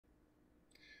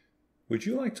Would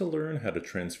you like to learn how to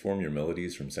transform your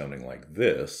melodies from sounding like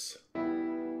this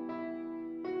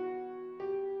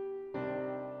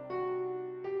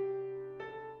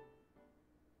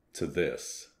to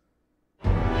this?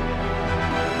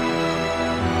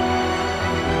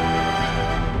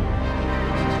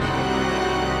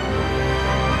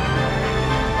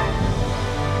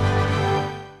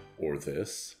 Or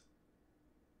this?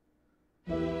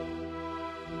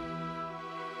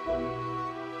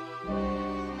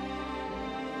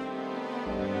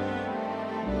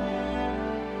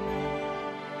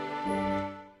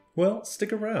 Well,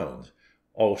 stick around.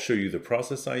 I'll show you the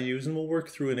process I use and we'll work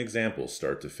through an example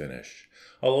start to finish.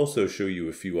 I'll also show you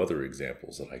a few other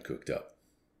examples that I cooked up.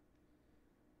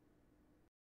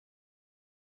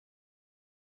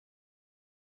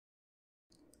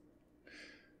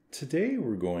 Today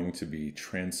we're going to be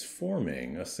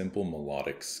transforming a simple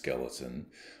melodic skeleton,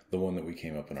 the one that we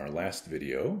came up in our last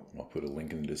video. I'll put a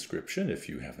link in the description if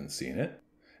you haven't seen it.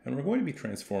 And we're going to be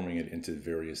transforming it into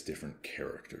various different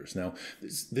characters. Now,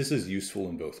 this is useful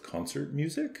in both concert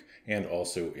music and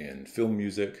also in film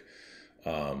music.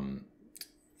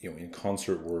 In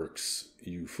concert works,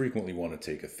 you frequently want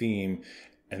to take a theme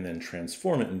and then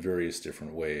transform it in various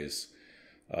different ways.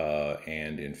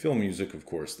 And in film music, of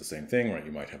course, the same thing, right?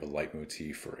 You might have a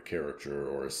leitmotif for a character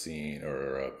or a scene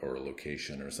or a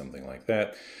location or something like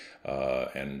that.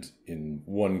 And in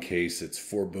one case, it's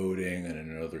foreboding, and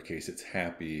in another case, it's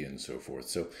happy, and so forth.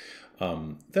 So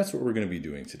that's what we're going to be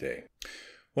doing today.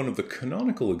 One of the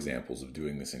canonical examples of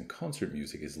doing this in concert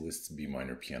music is Liszt's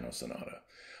B-minor Piano Sonata.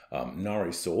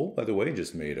 Nahre Sol, by the way,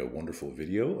 just made a wonderful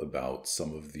video about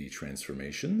some of the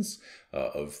transformations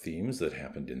of themes that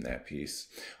happened in that piece.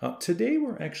 Today,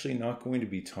 we're actually not going to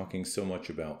be talking so much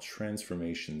about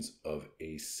transformations of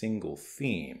a single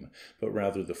theme, but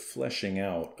rather the fleshing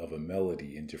out of a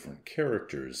melody in different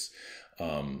characters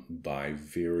by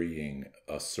varying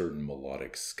a certain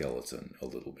melodic skeleton a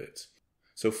little bit.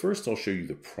 So first, I'll show you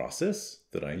the process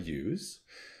that I use.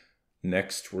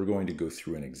 Next, we're going to go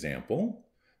through an example.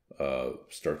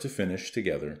 Start to finish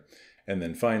together. And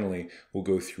then finally, we'll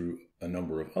go through a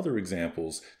number of other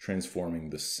examples transforming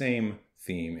the same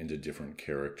theme into different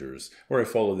characters, where I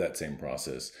follow that same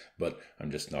process, but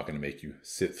I'm just not going to make you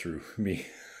sit through me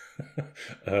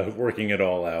working it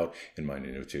all out in my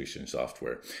notation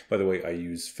software. By the way, I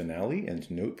use Finale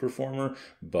and Note Performer,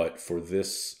 but for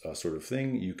this sort of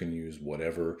thing, you can use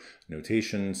whatever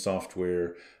notation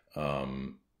software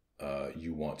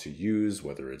you want to use,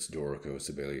 whether it's Dorico,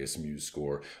 Sibelius,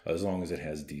 MuseScore, as long as it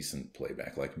has decent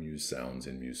playback, like Muse Sounds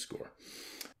and MuseScore.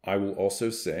 I will also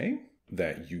say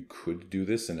that you could do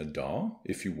this in a DAW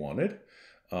if you wanted.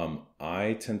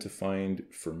 I tend to find,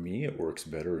 for me, it works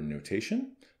better in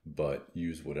notation, but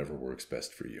use whatever works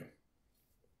best for you.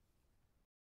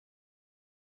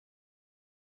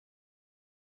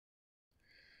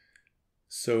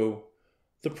 So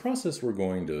the process we're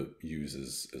going to use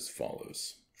is as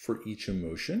follows. For each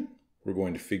emotion, we're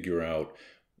going to figure out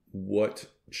what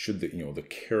should the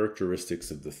characteristics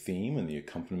of the theme and the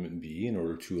accompaniment be in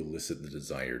order to elicit the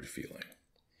desired feeling.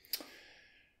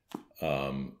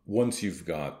 Once you've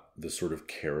got the sort of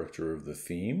character of the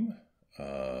theme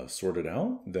sorted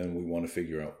out, then we want to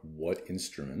figure out what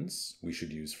instruments we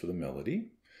should use for the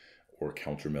melody, or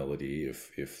counter melody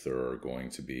if there are going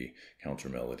to be counter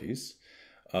melodies.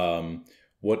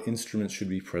 What instruments should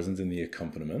be present in the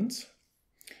accompaniment?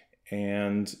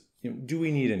 And do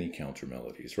we need any counter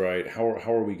melodies, right? How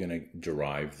are we going to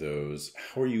derive those?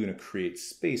 How are you going to create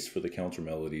space for the counter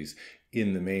melodies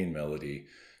in the main melody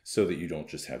so that you don't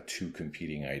just have two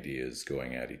competing ideas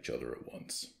going at each other at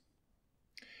once?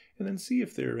 And then see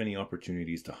if there are any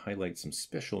opportunities to highlight some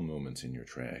special moments in your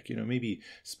track. Maybe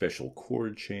special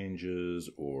chord changes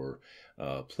or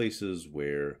places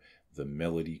where the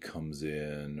melody comes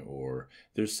in, or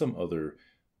there's some other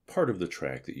part of the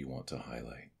track that you want to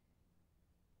highlight.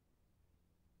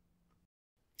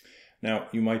 Now,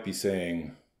 you might be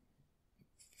saying,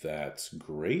 that's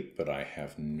great, but I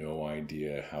have no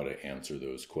idea how to answer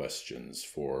those questions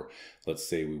for, let's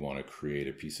say we want to create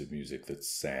a piece of music that's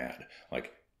sad.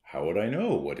 Like, how would I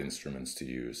know what instruments to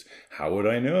use? How would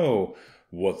I know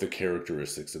what the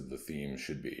characteristics of the theme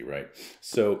should be, right?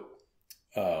 So,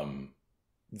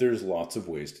 there's lots of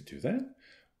ways to do that.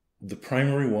 The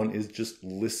primary one is just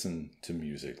listen to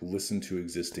music, listen to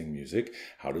existing music.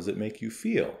 How does it make you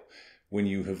feel? When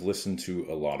you have listened to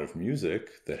a lot of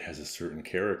music that has a certain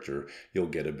character, you'll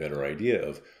get a better idea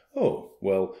of, oh,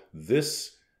 well,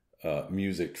 this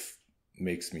music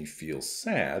makes me feel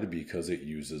sad because it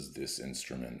uses this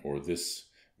instrument, or this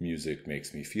music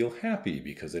makes me feel happy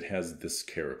because it has this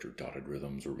character, dotted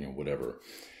rhythms, or whatever.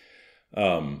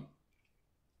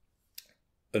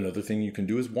 Another thing you can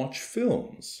do is watch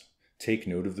films. Take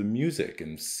note of the music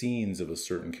and scenes of a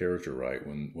certain character, right?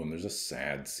 When there's a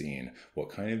sad scene, what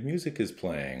kind of music is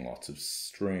playing? Lots of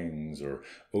strings or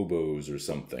oboes or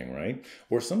something, right?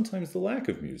 Or sometimes the lack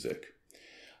of music.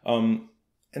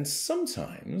 And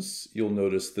sometimes you'll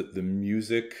notice that the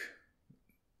music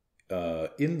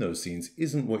in those scenes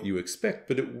isn't what you expect,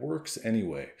 but it works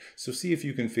anyway. So see if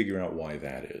you can figure out why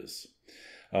that is.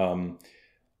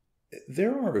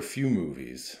 There are a few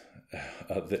movies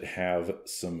that have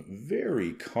some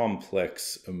very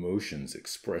complex emotions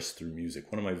expressed through music.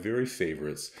 One of my very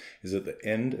favorites is at the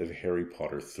end of Harry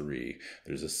Potter 3.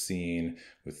 There's a scene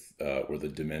with where the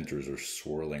Dementors are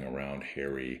swirling around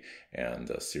Harry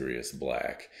and Sirius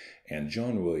Black. And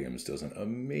John Williams does an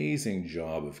amazing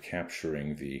job of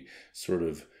capturing the sort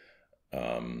of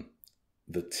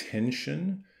the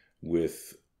tension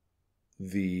with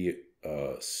the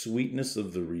sweetness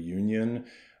of the reunion,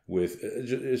 with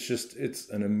it's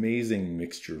an amazing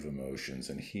mixture of emotions,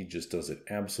 and he just does it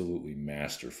absolutely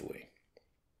masterfully.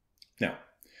 Now,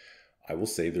 I will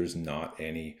say there's not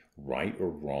any right or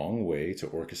wrong way to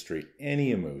orchestrate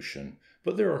any emotion,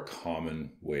 but there are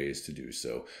common ways to do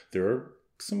so. There are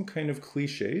some kind of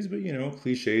cliches, but you know,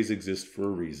 cliches exist for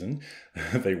a reason.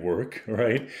 They work,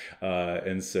 right?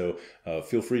 And so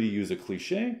feel free to use a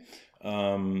cliche.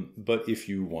 But if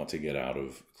you want to get out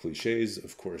of cliches,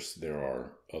 of course, there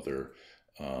are other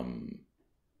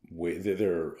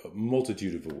there are a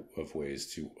multitude of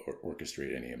ways to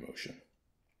orchestrate any emotion.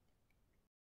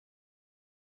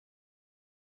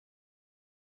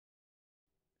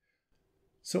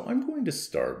 So I'm going to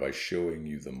start by showing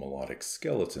you the melodic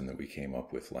skeleton that we came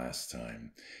up with last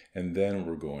time, and then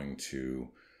we're going to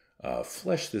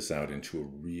flesh this out into a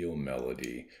real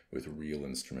melody with real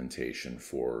instrumentation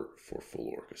for full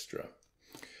orchestra.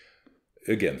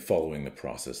 Again, following the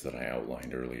process that I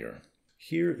outlined earlier.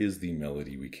 Here is the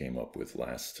melody we came up with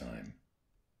last time.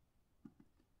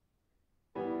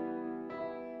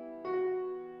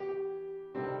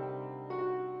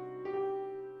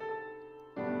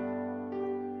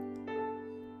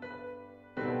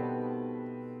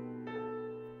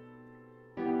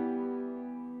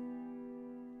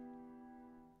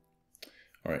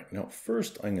 All right, now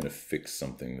first I'm going to fix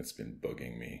something that's been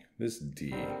bugging me. This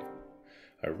D.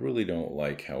 I really don't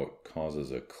like how it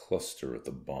causes a cluster at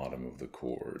the bottom of the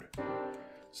chord.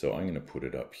 So I'm going to put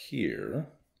it up here.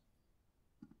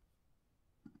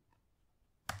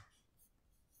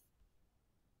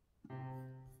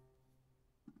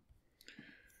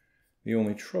 The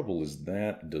only trouble is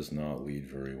that does not lead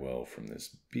very well from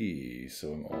this B,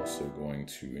 so I'm also going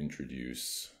to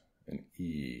introduce an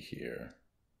E here.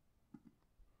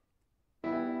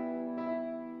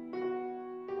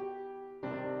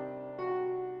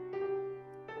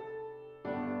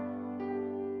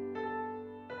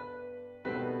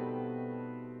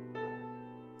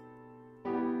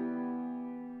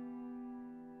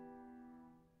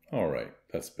 All right,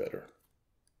 that's better.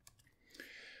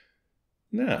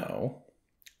 Now,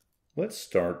 let's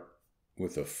start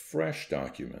with a fresh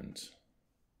document.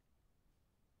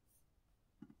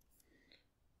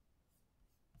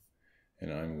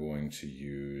 And I'm going to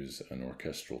use an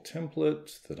orchestral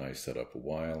template that I set up a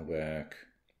while back.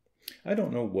 I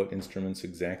don't know what instruments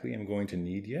exactly I'm going to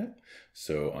need yet,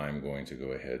 so I'm going to go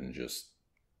ahead and just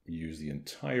use the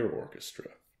entire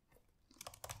orchestra.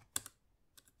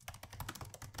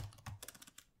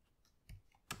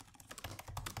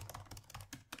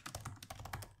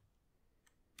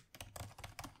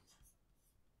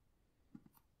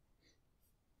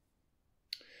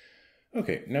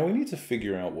 Okay, now we need to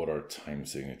figure out what our time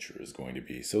signature is going to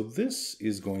be. So this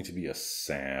is going to be a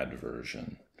sad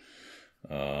version.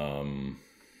 I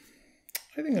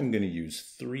think I'm going to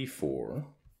use 3/4,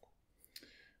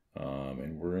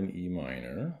 and we're in E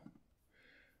minor.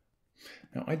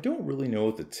 Now I don't really know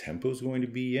what the tempo is going to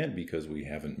be yet because we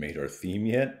haven't made our theme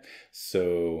yet.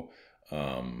 So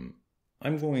I'm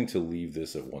going to leave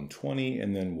this at 120,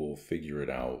 and then we'll figure it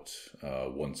out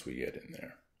once we get in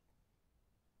there.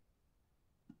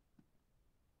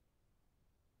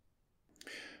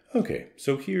 Okay,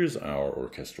 so here's our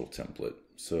orchestral template.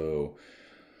 So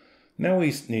now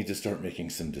we need to start making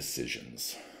some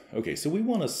decisions. Okay, so we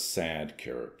want a sad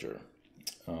character.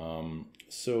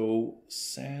 So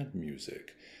sad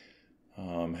music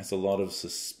has a lot of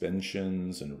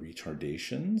suspensions and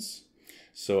retardations.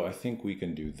 So I think we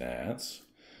can do that.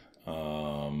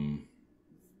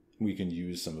 We can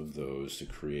use some of those to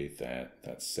create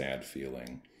that sad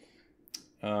feeling.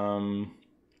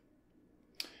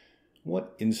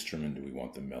 What instrument do we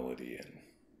want the melody in?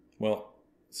 Well,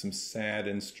 some sad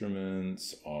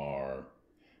instruments are,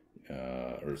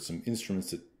 or some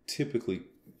instruments that typically,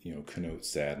 connote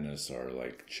sadness are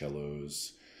like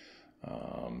cellos,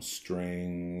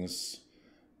 strings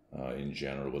in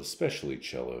general, but especially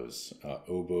cellos,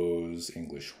 oboes,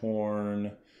 English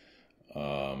horn.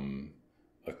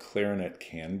 A clarinet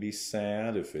can be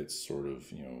sad if it's sort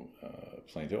of,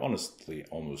 plaintive. Honestly,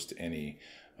 almost any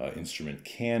instrument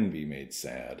can be made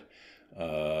sad.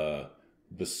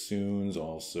 Bassoons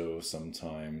also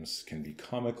sometimes can be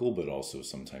comical, but also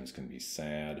sometimes can be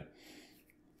sad.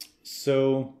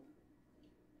 So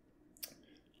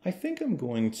I think I'm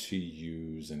going to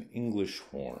use an English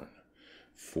horn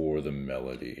for the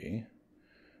melody.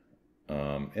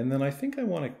 And then I think I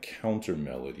want a counter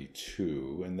melody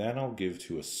too, and that I'll give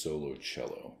to a solo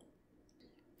cello.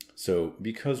 So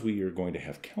because we are going to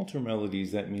have counter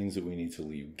melodies, that means that we need to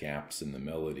leave gaps in the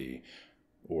melody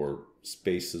or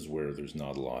spaces where there's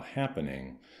not a lot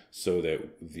happening so that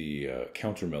the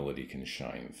counter melody can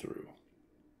shine through.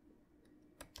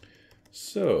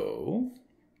 So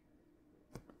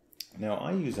now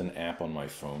I use an app on my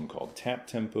phone called Tap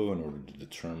Tempo in order to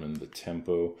determine the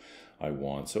tempo I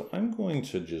want. So I'm going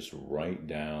to just write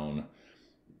down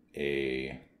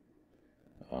a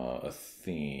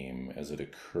theme as it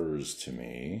occurs to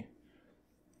me,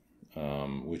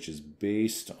 which is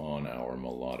based on our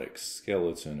melodic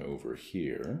skeleton over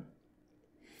here.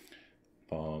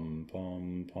 Bum,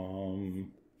 bum,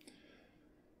 bum.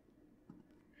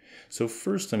 So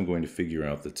first I'm going to figure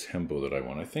out the tempo that I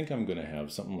want. I think I'm going to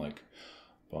have something like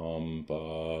bum,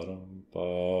 ba, dum,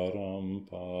 ba, dum,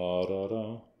 ba, da,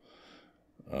 da.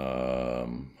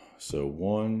 So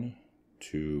 1,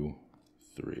 2,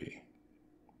 3.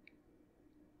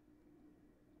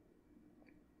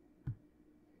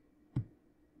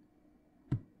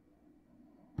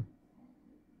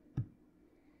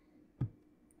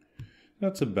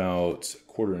 That's about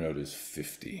quarter note is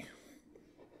 50.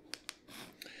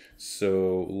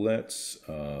 So let's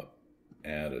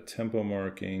add a tempo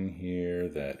marking here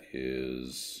that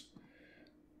is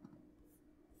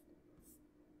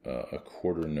a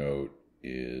quarter note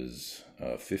is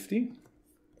 50.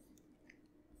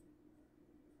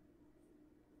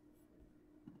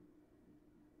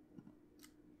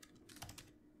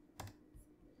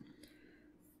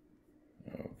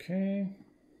 Okay,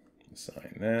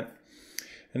 assign that.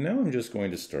 And now I'm just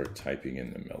going to start typing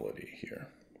in the melody here.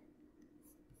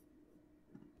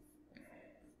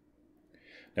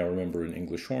 Now remember, an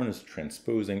English horn is a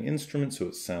transposing instrument, so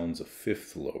it sounds a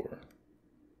fifth lower.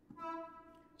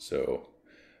 So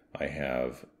I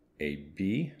have a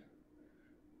B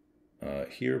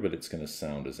here, but it's going to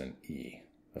sound as an E,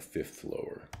 a fifth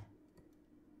lower.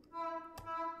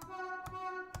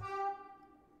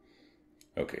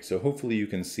 Okay, so hopefully you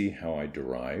can see how I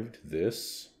derived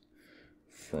this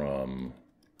from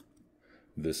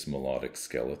this melodic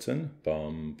skeleton.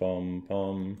 Bum, bum,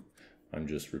 bum. I'm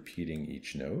just repeating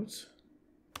each note.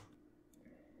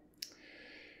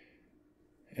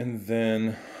 And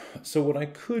then, so what I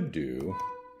could do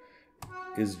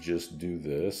is just do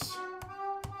this.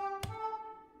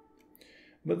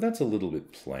 But that's a little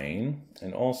bit plain,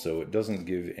 and also it doesn't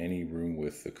give any room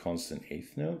with the constant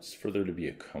eighth notes for there to be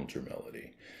a counter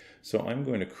melody. So I'm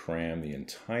going to cram the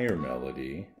entire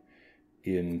melody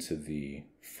into the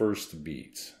first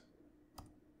beat.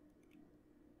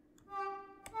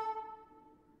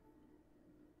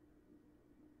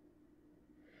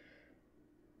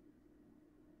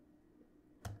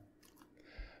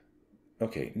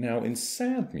 Okay, now in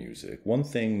sad music, one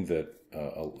thing that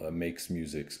makes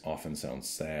music often sound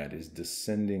sad is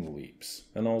descending leaps.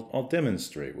 And I'll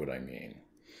demonstrate what I mean.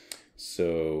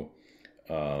 So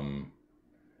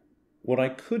what I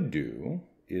could do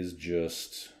is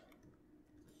just,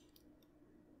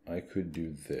 I could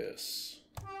do this.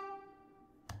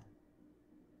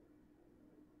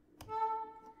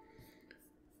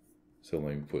 So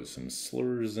let me put some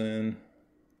slurs in.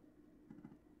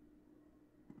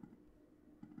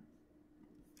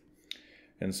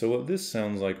 And so what this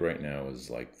sounds like right now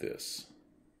is like this.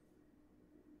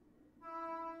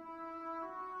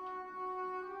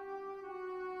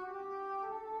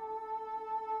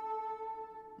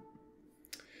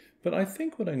 But I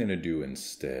think what I'm going to do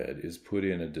instead is put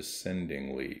in a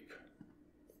descending leap.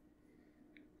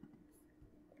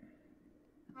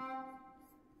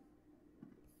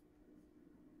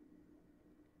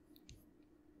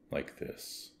 Like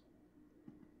this.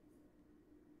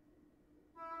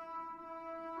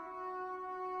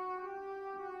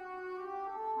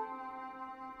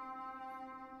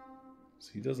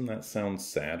 See, doesn't that sound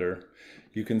sadder?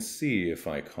 You can see if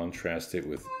I contrast it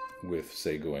with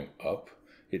say, going up,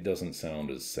 it doesn't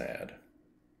sound as sad.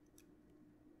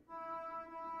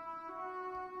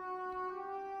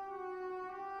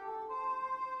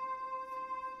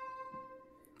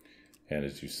 And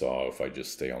as you saw, if I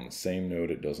just stay on the same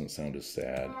note, it doesn't sound as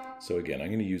sad. So again, I'm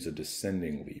going to use a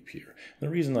descending leap here. The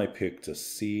reason I picked a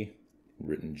C,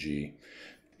 written G,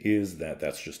 is that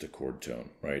that's just a chord tone,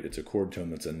 right? It's a chord tone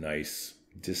that's a nice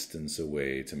distance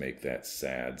away to make that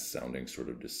sad sounding sort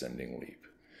of descending leap.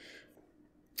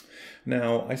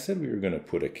 Now, I said we were going to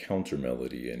put a counter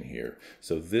melody in here.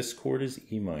 So this chord is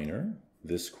E minor.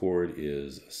 This chord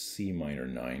is a C minor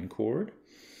 9 chord.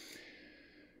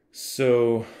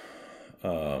 So,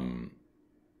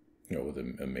 with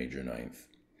a major ninth.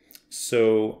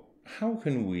 So how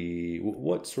can we,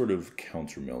 what sort of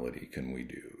counter melody can we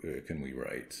do, can we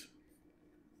write?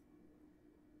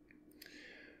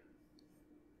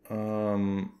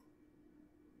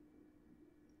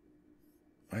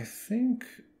 I think,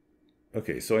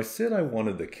 okay, so I said I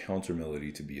wanted the counter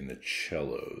melody to be in the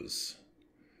cellos.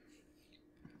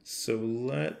 So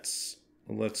let's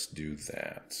do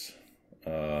that.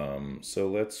 So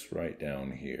let's write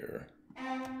down here.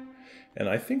 And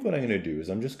I think what I'm going to do is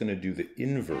I'm just going to do the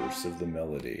inverse of the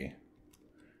melody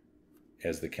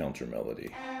as the counter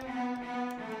melody.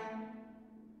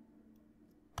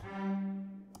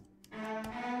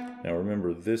 Now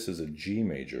remember, this is a G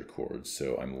major chord,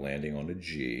 so I'm landing on a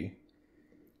G.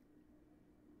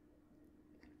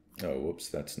 Oh, whoops,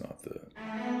 that's not the...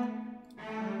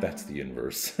 That's the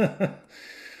inverse.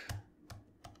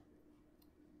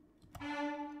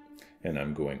 And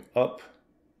I'm going up,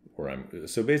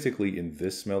 so basically in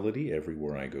this melody,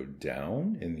 everywhere I go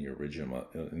down in the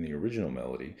original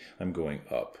melody, I'm going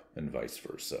up and vice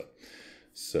versa.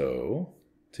 So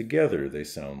together they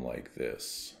sound like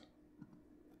this.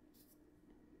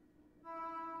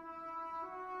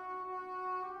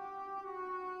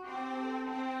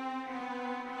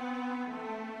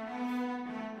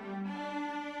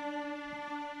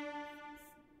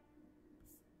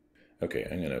 Okay,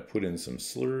 I'm going to put in some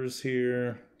slurs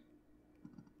here.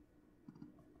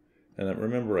 And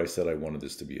remember I said I wanted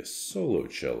this to be a solo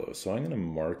cello, so I'm going to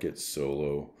mark it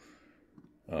solo.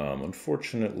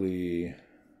 Unfortunately,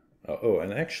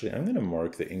 and actually I'm going to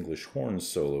mark the English horn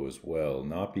solo as well,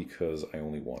 not because I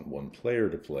only want one player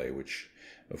to play, which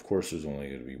of course there's only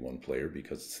going to be one player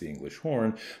because it's the English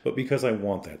horn, but because I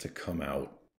want that to come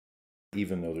out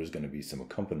even though there's going to be some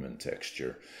accompaniment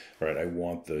texture, right? I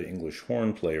want the English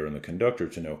horn player and the conductor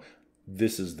to know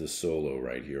this is the solo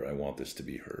right here. I want this to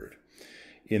be heard.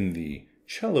 In the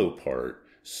cello part,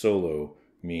 solo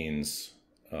means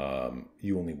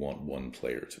you only want one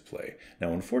player to play.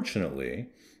 Now, unfortunately,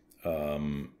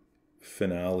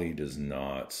 Finale does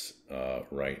not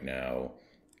right now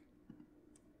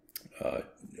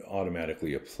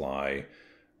automatically apply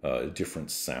a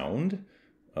different sound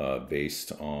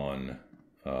based on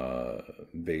a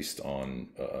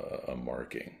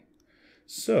marking.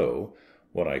 So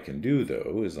what I can do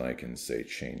though is I can say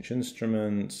change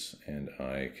instruments, and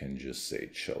I can just say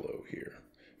cello here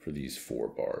for these 4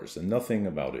 bars, and nothing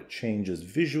about it changes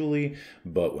visually,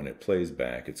 but when it plays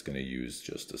back it's going to use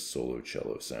just a solo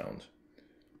cello sound.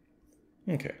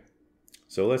 Okay,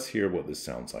 so let's hear what this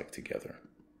sounds like together.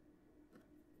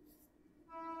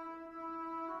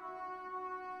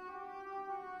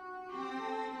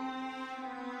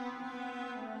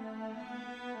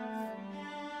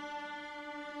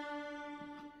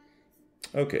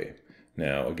 Okay,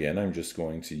 now again, I'm just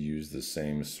going to use the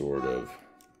same sort of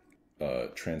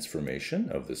transformation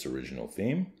of this original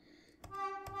theme.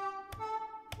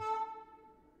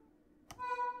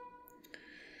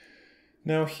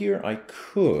 Now here I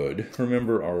could,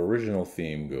 remember our original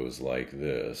theme goes like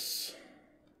this.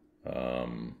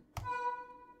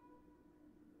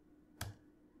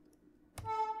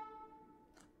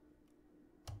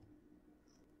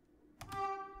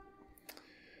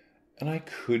 And I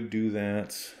could do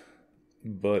that,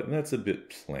 but that's a bit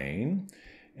plain.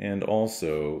 And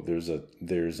also,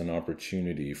 there's an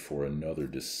opportunity for another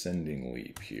descending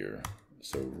leap here.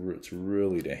 So it's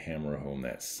really to hammer home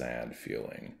that sad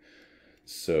feeling.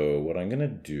 So what I'm going to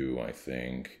do, I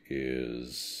think,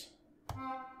 is...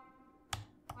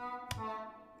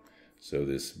 So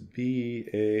this B,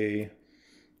 A,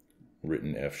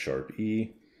 written F sharp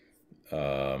E,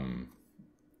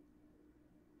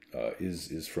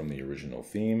 is from the original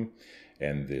theme,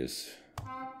 and this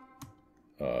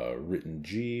written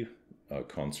G,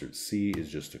 concert C, is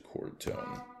just a chord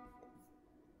tone.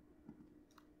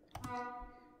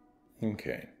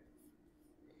 Okay.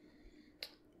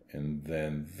 And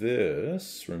then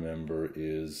this, remember,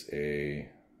 is a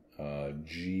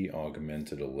G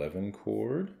augmented 11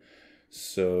 chord.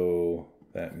 So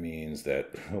that means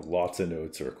that lots of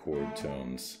notes are chord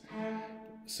tones.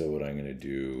 So what I'm going to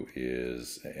do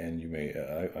is, and you may,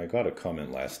 I got a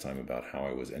comment last time about how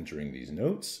I was entering these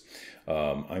notes.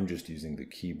 I'm just using the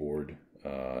keyboard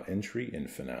entry in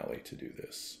Finale to do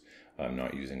this. I'm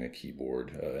not using a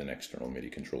keyboard, an external MIDI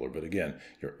controller, but again,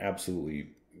 you're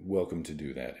absolutely welcome to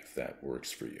do that if that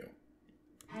works for you.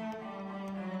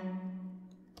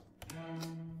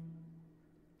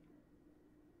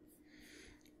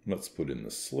 Let's put in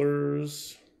the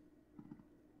slurs.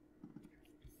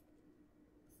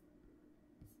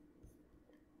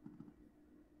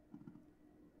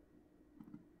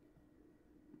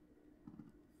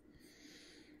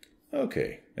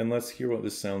 Okay, and let's hear what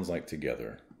this sounds like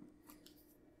together.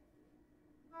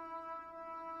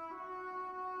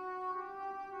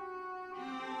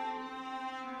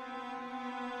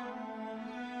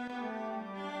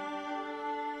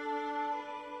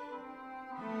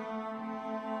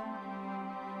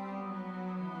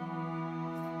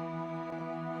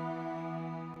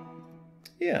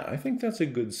 Yeah, I think that's a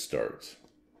good start.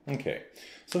 Okay,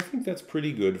 so I think that's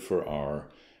pretty good for our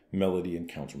melody and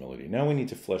counter melody. Now we need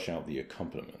to flesh out the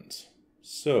accompaniment.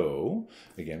 So,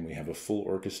 again, we have a full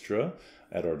orchestra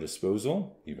at our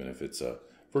disposal, even if it's a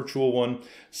virtual one.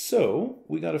 So,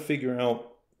 we got to figure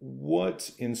out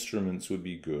what instruments would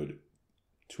be good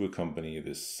to accompany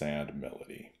this sad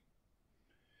melody.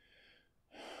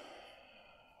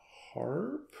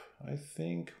 Harp, I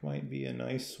think, might be a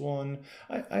nice one.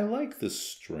 I like the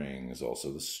strings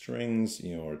also. The strings,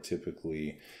 are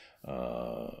typically,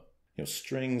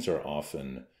 strings are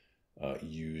often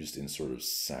used in sort of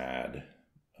sad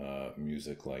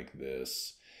music like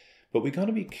this. But we got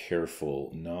to be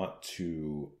careful not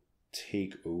to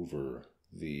take over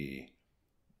the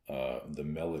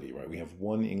melody, right? We have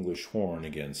one English horn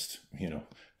against,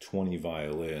 20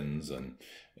 violins and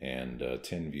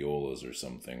 10 violas or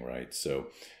something, right? So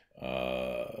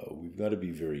we've got to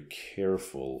be very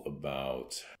careful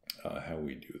about how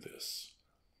we do this.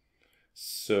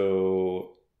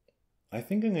 So I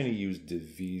think I'm going to use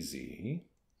divisi.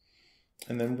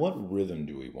 And then what rhythm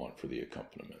do we want for the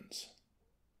accompaniment?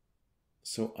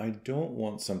 So I don't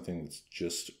want something that's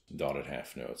just dotted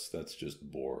half notes. That's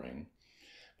just boring.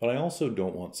 But I also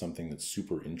don't want something that's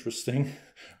super interesting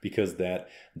because that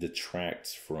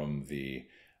detracts from the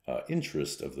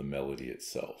interest of the melody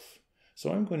itself.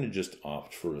 So I'm going to just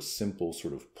opt for a simple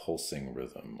sort of pulsing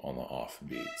rhythm on the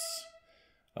offbeats.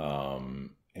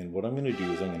 And what I'm going to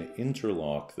do is I'm going to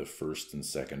interlock the first and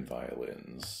second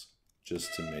violins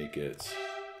just to make it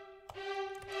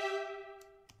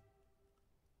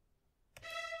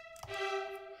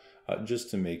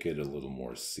a little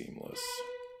more seamless.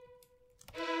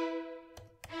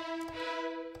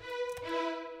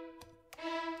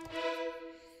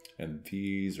 And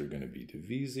these are going to be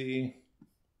divisi.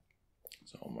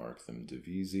 So I'll mark them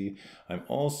divisi. I'm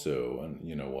also, and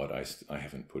you know what, I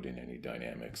haven't put in any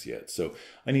dynamics yet. So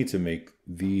I need to make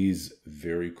these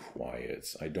very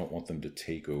quiet. I don't want them to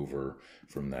take over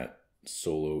from that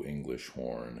solo English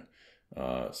horn.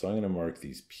 So I'm going to mark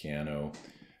these piano.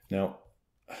 Now,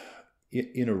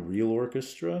 in a real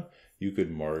orchestra, you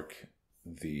could mark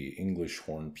the English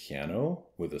horn piano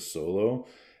with a solo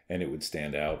and it would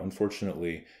stand out.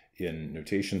 Unfortunately, in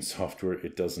notation software,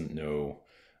 it doesn't know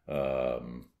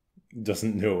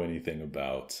anything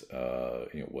about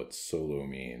what solo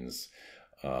means.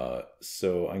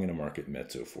 So I'm going to mark it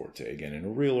mezzo forte. Again, in a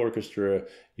real orchestra,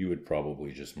 you would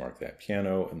probably just mark that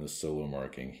piano, and the solo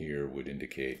marking here would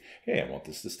indicate, hey, I want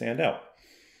this to stand out.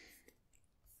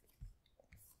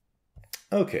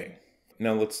 Okay,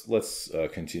 now let's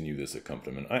continue this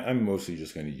accompaniment. I'm mostly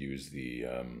just going to use the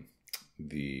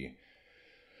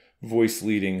voice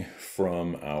leading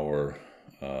from our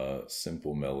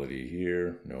simple melody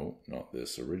here. No, not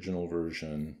this original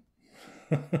version,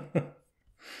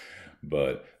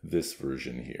 but this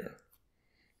version here.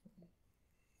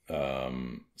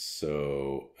 But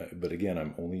again,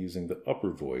 I'm only using the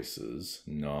upper voices,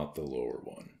 not the lower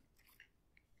one.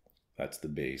 That's the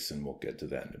bass, and we'll get to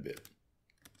that in a bit.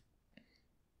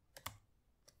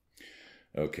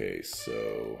 Okay,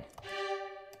 so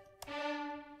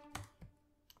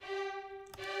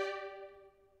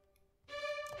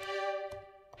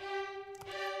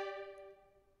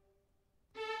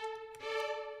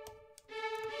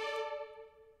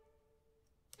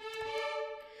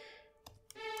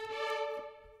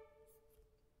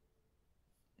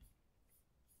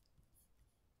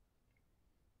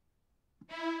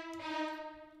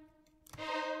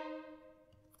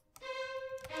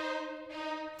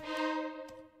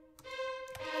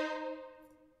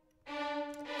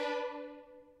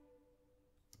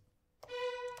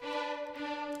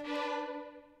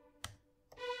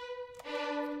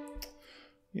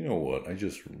You know what? I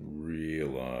just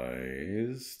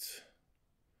realized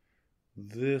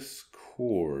this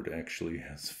chord actually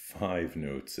has 5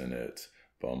 notes in it.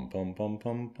 Bum, bum, bum,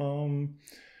 bum, bum.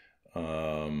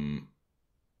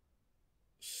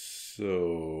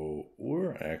 So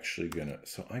we're actually gonna,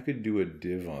 so I could do a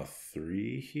div a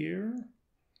 3 here.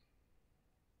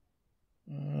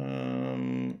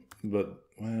 But,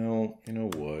 well, you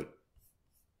know what?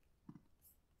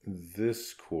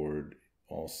 This chord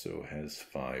also has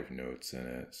 5 notes in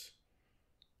it.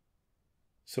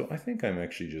 So I think I'm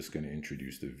actually just going to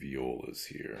introduce the violas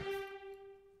here.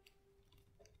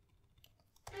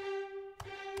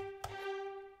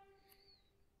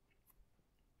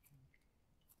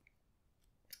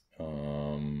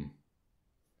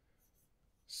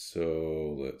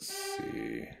 So let's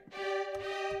see.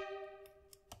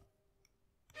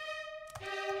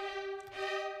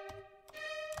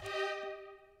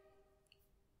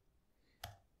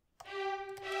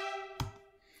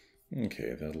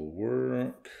 Okay, that'll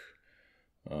work.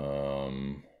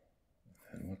 And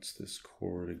what's this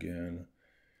chord again?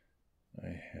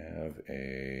 I have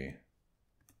a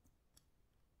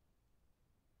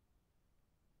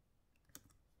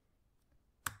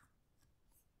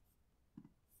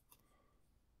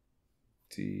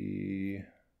D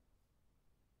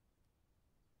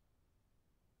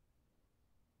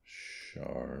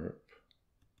sharp.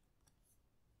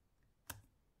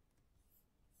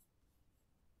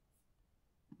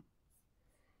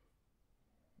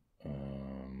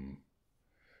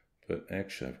 But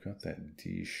actually I've got that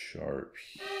D sharp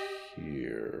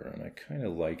here, and I kind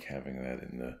of like having that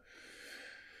in the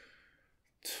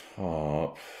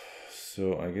top.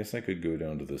 So I guess I could go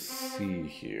down to the C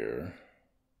here.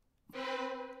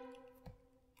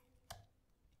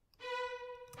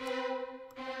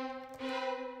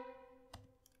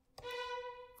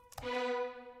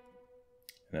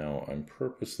 Now I'm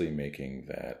purposely making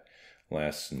that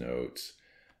last note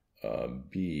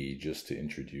B just to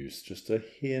introduce just a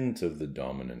hint of the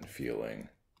dominant feeling.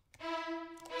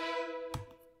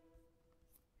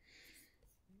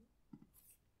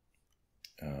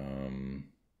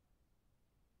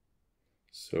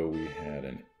 So we had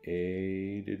an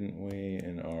A, didn't we,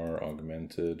 in our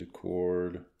augmented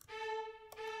chord.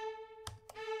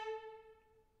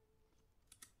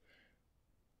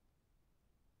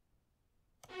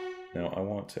 Now I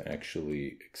want to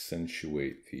actually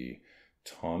accentuate the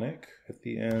tonic at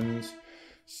the end,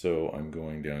 so I'm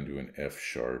going down to an F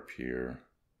sharp here.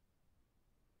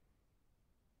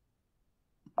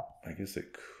 I guess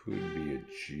it could be a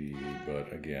G,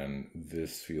 but again,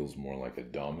 this feels more like a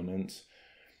dominant,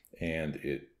 and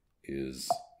it is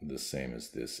the same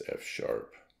as this F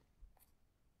sharp.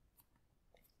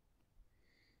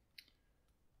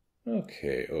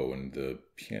 Okay, oh, and the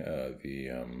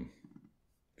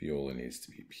viola needs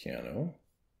to be piano,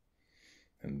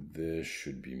 and this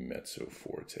should be mezzo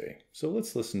forte. So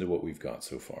let's listen to what we've got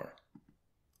so far.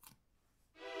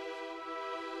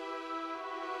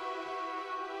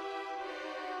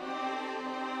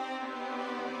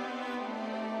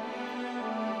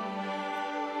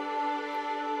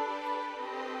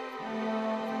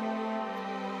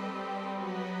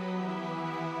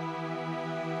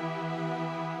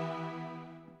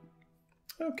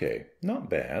 Okay, not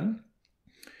bad.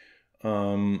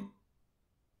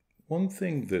 One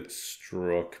thing that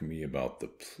struck me about the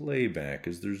playback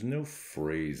is there's no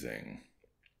phrasing.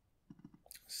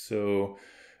 So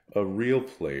a real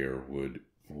player would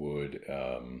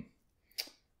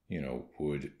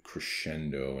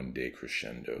crescendo and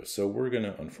decrescendo. So we're going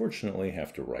to unfortunately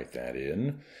have to write that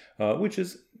in, which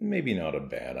is maybe not a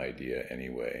bad idea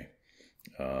anyway.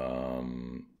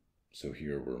 So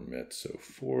here we're mezzo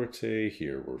forte,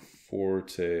 here we're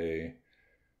forte,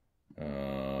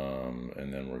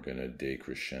 and then we're going to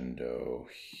decrescendo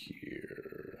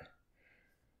here.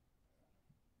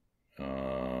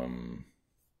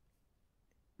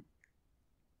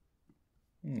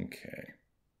 Okay.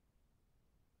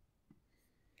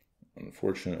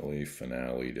 Unfortunately,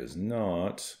 Finale does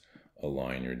not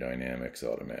align your dynamics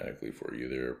automatically for you.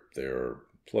 There are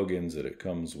plugins that it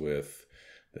comes with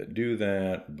that do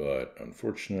that, but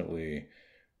unfortunately,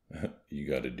 you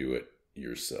got to do it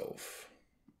yourself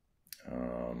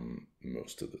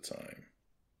most of the time.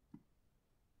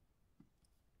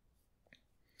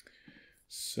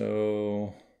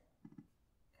 So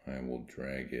I will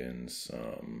drag in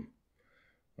some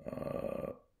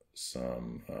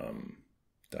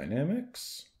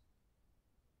dynamics.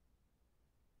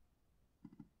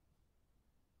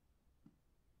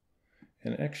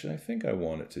 And actually, I think I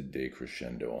want it to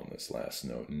decrescendo on this last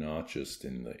note, not just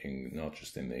in the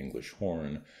English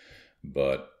horn,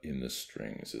 but in the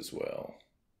strings as well.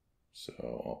 So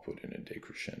I'll put in a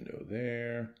decrescendo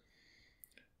there,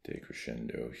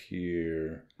 decrescendo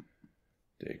here,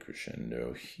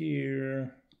 decrescendo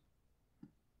here,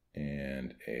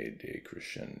 and a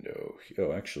decrescendo.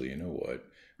 Oh, actually, you know what?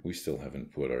 We still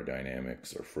haven't put our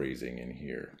dynamics or phrasing in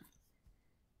here.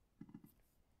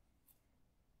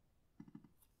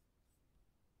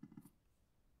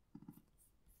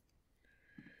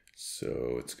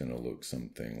 So it's going to look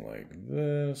something like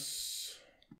this.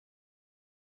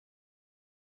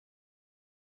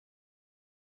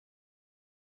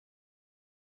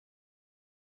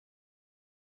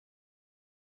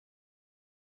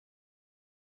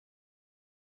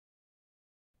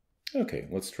 Okay,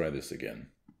 let's try this again.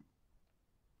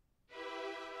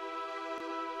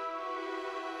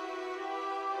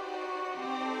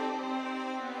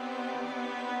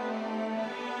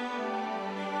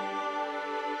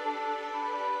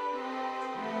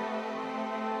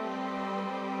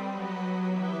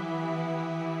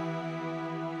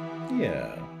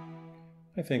 Yeah,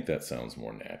 I think that sounds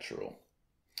more natural.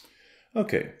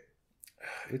 Okay,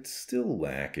 it's still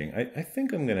lacking. I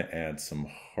think I'm going to add some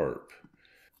harp.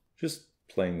 Just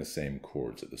playing the same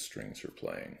chords that the strings are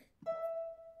playing.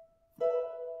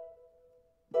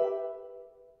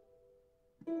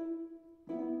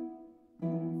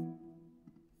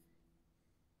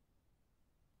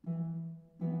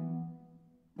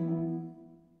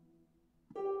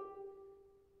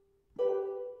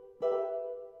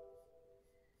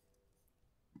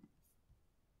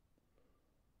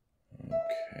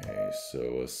 Okay,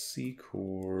 so a C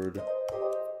chord.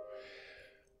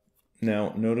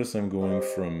 Now, notice I'm going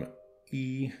from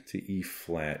E to E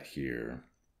flat here.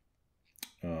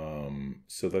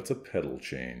 So that's a pedal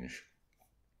change.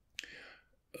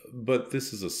 But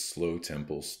this is a slow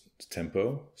tempo.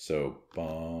 So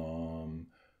bum,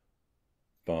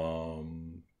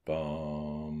 bum,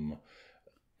 bum.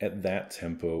 At that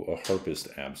tempo, a harpist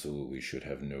absolutely should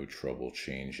have no trouble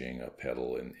changing a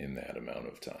pedal in that amount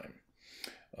of time.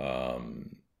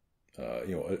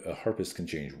 A harpist can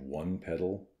change one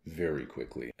pedal very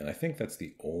quickly. And I think that's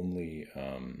the only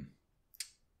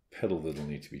pedal that'll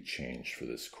need to be changed for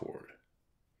this chord.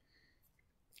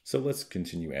 So let's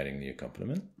continue adding the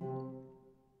accompaniment.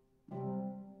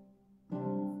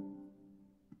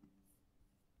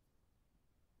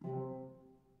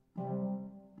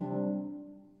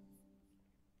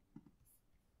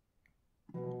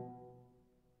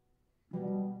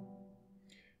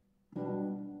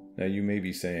 Now you may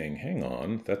be saying, hang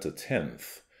on, that's a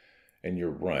tenth. And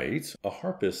you're right, a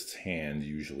harpist's hand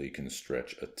usually can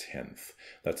stretch a tenth.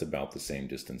 That's about the same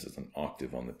distance as an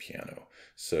octave on the piano.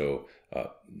 So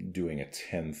doing a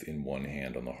tenth in one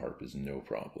hand on the harp is no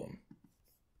problem.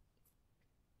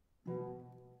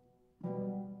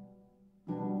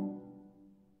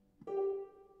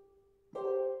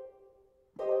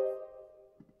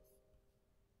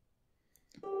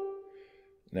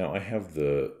 Now I have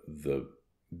the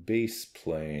bass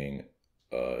playing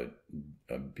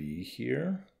a B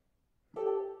here.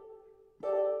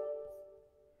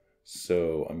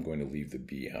 So I'm going to leave the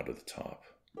B out of the top.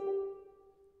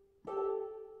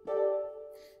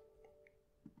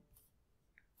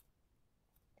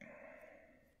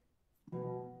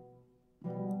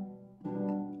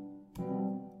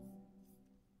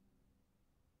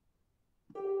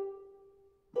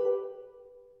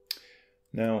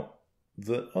 Now,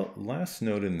 the last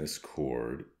note in this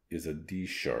chord is a D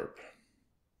sharp.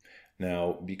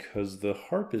 Now, because the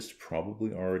harpist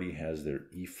probably already has their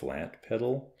E flat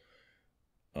pedal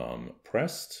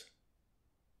pressed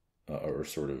or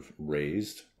sort of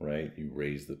raised, right? You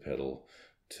raise the pedal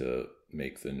to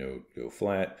make the note go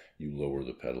flat. You lower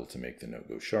the pedal to make the note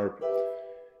go sharp.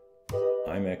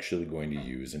 I'm actually going to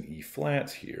use an E flat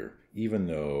here, even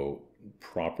though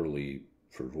properly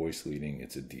for voice leading,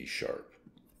 it's a D sharp.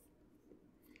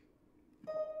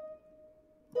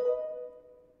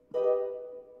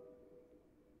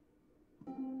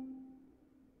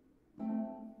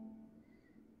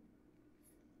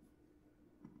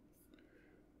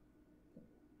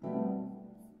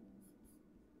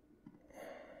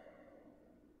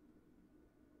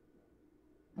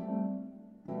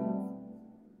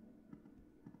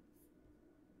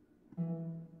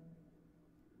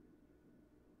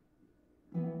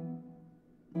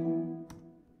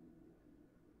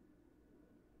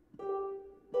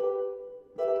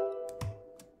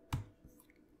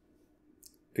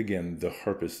 Again, the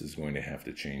harpist is going to have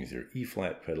to change their E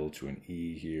flat pedal to an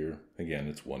E here. Again,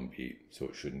 it's one beat, so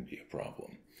it shouldn't be a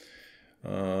problem.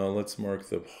 Let's mark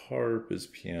the harp as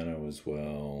piano as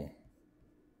well.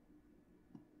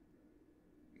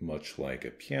 much like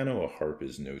a piano, a harp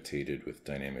is notated with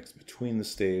dynamics between the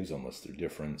staves unless they're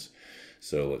different.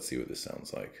 So let's see what this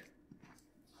sounds like.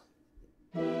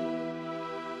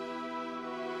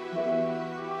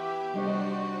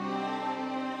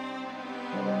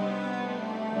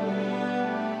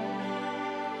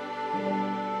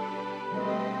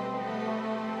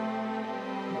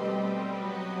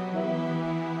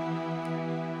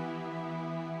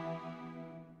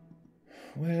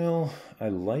 Well, I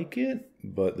like it,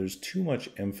 but there's too much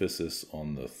emphasis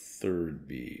on the third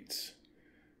beat,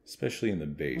 especially in the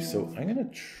bass. So I'm going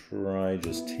to try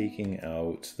just taking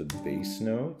out the bass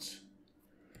note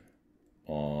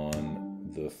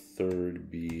on the third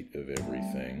beat of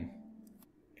everything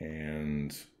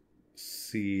and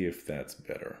see if that's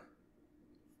better.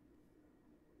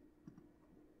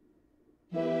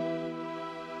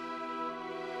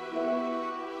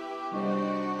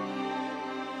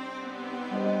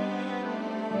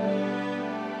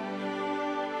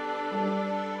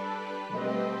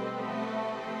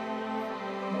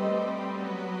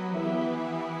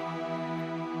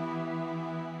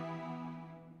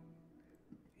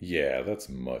 Yeah, that's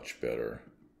much better.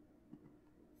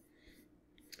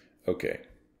 Okay.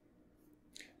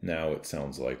 Now it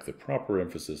sounds like the proper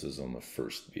emphasis is on the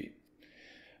first beat.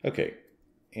 Okay.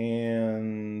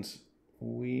 And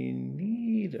we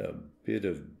need a bit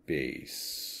of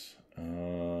bass. I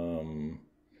mean,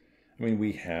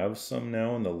 we have some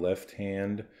now in the left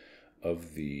hand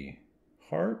of the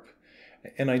harp.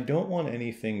 And I don't want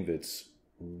anything that's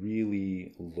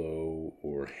really low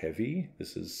or heavy.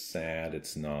 This is sad.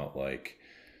 It's not like,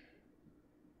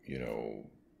 you know,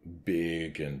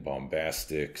 big and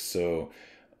bombastic. So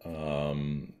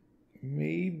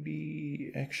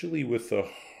maybe actually with the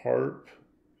harp,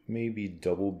 maybe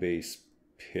double bass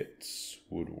pits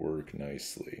would work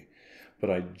nicely.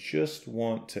 But I just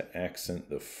want to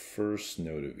accent the first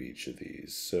note of each of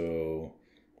these. So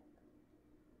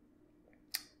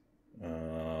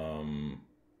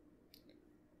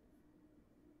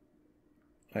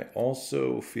I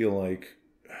also feel like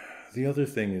the other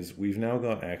thing is we've now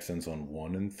got accents on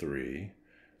 1 and 3,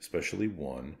 especially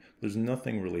 1. There's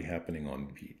nothing really happening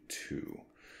on beat 2.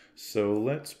 So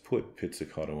let's put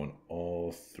pizzicato on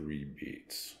all 3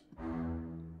 beats.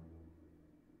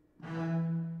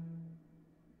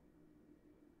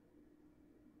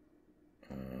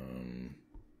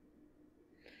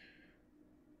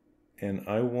 And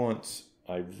I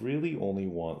really only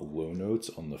want low notes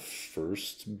on the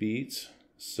first beat.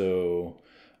 So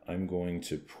I'm going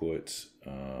to put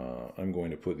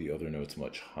the other notes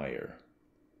much higher.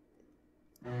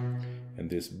 And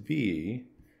this B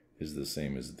is the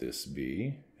same as this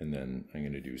B, and then I'm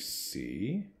going to do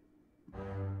C.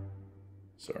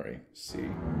 Sorry, C.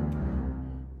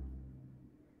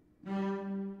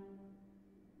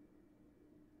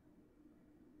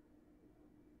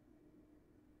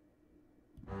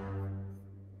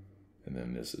 And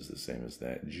then this is the same as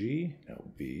that G. Now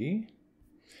B.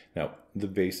 Now, the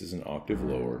bass is an octave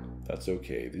lower. That's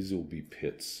okay. These will be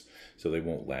pits, so they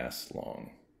won't last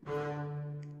long.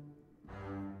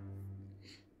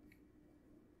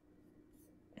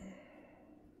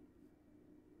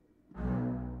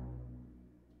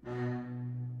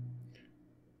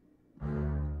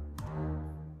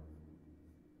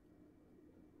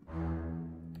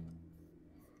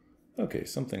 Okay,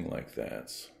 something like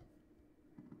that.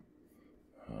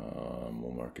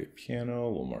 We'll mark it piano,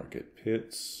 we'll mark it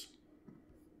pits.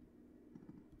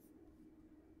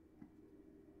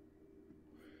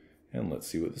 And let's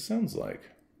see what this sounds like.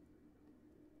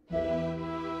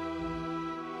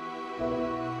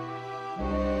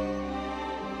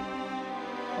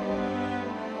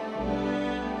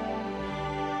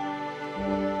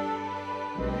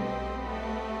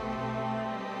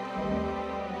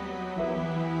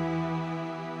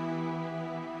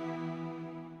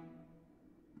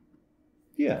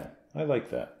 Yeah, I like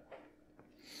that.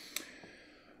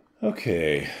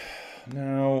 Okay,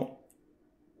 now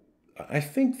I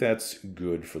think that's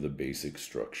good for the basic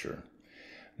structure.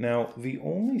 Now, the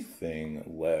only thing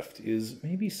left is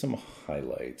maybe some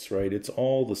highlights, right? It's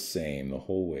all the same the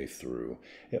whole way through.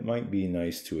 It might be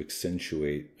nice to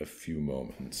accentuate a few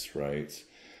moments, right?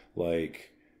 Like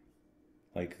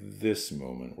this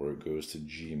moment where it goes to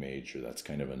G major, that's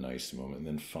kind of a nice moment. And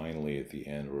then finally at the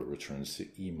end where it returns to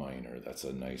E minor, that's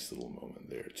a nice little moment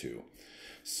there too.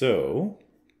 So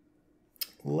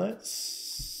let's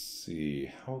see,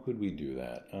 how could we do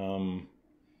that?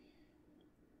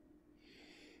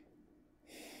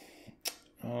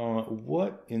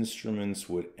 What instruments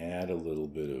would add a little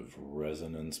bit of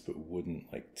resonance but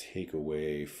wouldn't like take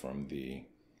away from the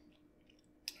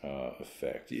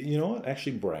effect. You know what?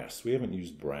 Actually, brass. We haven't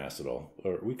used brass at all.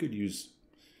 Or we could use,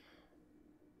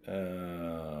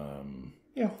 yeah,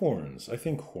 horns. I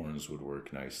think horns would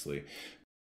work nicely.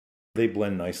 They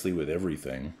blend nicely with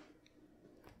everything.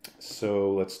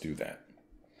 So let's do that.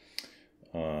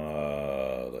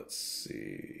 Let's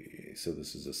see. So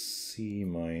this is a C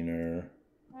minor.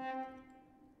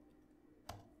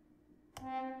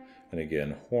 And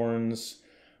again, horns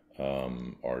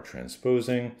are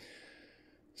transposing.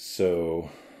 So,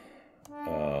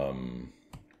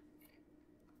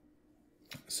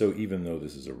 so even though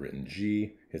this is a written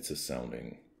G, it's a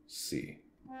sounding C.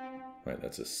 Right,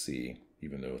 that's a C,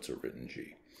 even though it's a written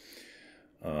G.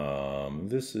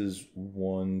 This is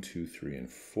 1, 2, 3, and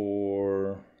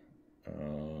 4.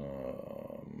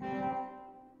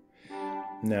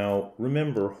 Now,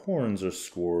 remember, horns are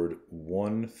scored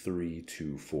 1, 3,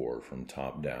 2, 4 from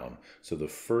top down. So the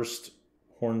first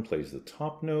horn plays the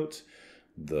top note,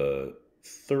 the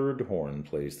third horn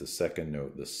plays the second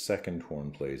note, the second horn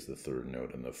plays the third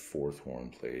note, and the fourth horn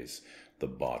plays the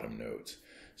bottom note.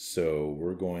 So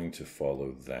we're going to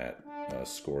follow that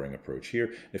scoring approach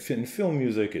here. If in film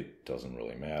music, it doesn't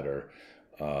really matter,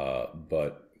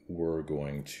 but we're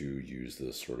going to use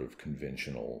this sort of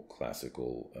conventional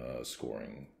classical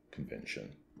scoring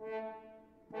convention.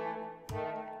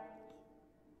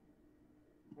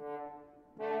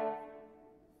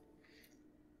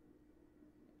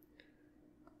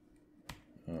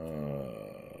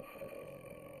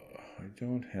 I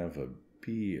don't have a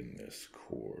B in this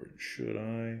chord, should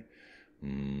I? The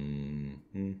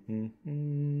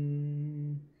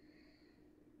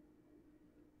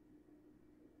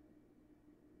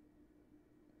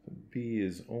B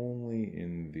is only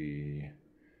in the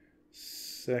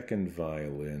second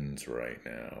violins right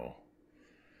now.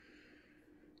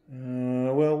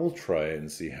 Well, we'll try it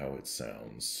and see how it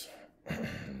sounds.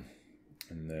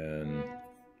 And then...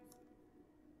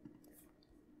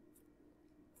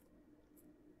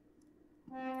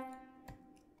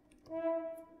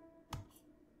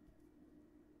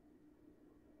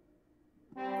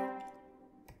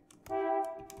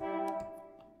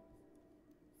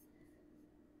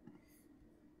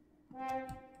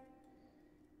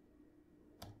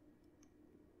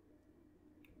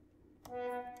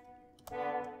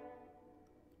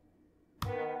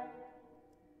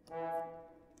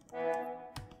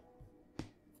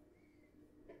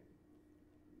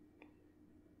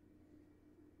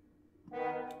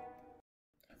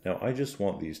 Now, I just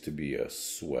want these to be a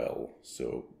swell,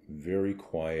 so very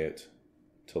quiet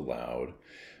to loud,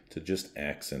 to just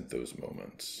accent those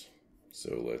moments.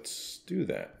 So let's do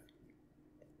that.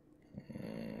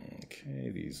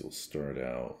 Okay, these will start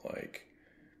out like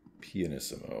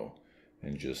pianissimo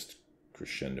and just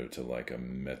crescendo to like a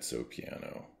mezzo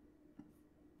piano.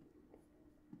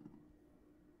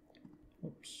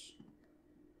 Oops.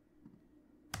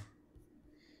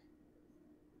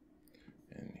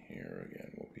 And here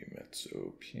again will be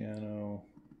mezzo piano.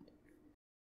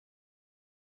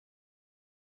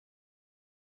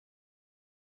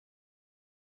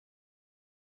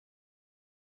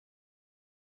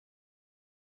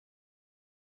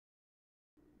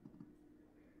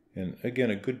 And again,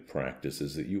 a good practice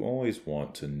is that you always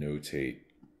want to notate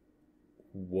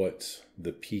what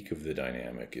the peak of the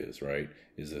dynamic is, right?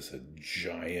 Is this a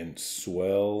giant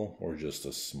swell or just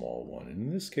a small one? And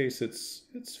in this case,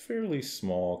 it's fairly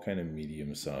small, kind of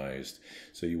medium-sized.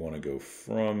 So you want to go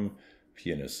from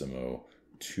pianissimo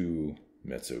to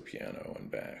mezzo piano and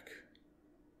back.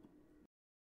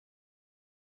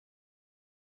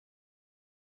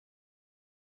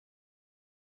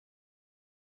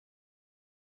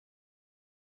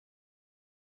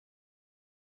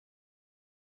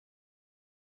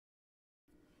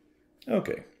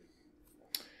 Okay.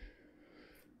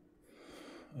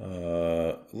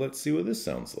 Let's see what this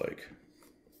sounds like.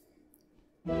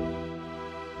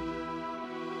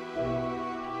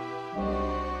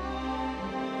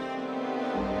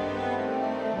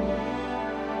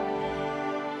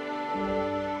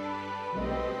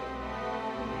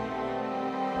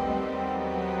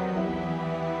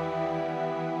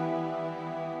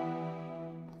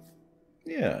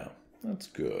 Yeah, that's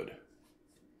good.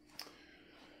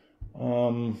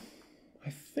 I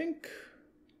think,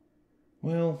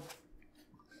 well,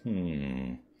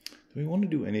 do we want to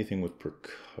do anything with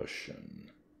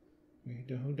percussion?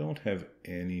 We don't have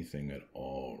anything at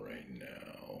all right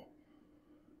now.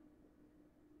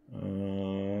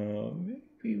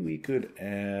 Maybe we could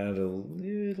add a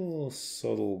little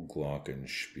subtle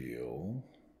glockenspiel,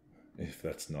 if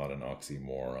that's not an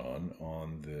oxymoron,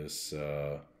 on this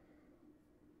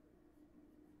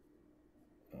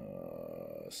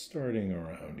starting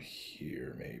around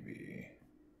here, maybe.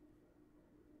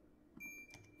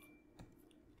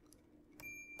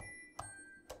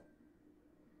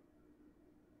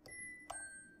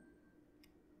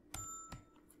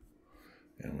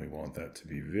 And we want that to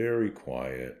be very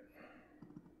quiet.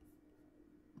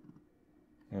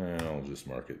 And I'll just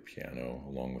mark it piano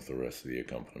along with the rest of the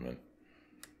accompaniment.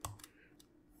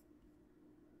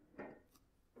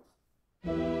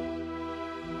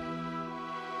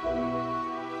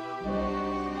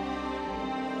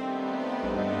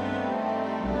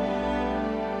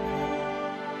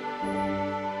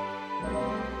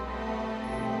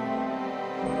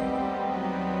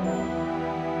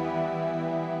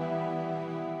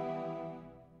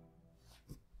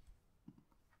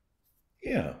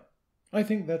 Yeah, I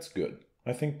think that's good.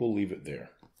 I think we'll leave it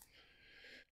there.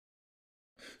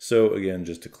 So again,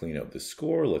 just to clean up the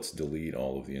score, let's delete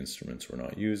all of the instruments we're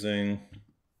not using.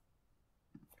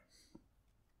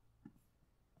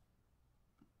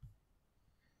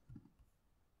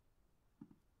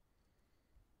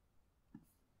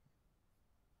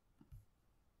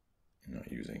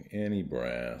 Not using any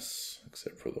brass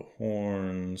except for the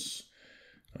horns.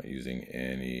 Not using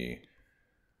any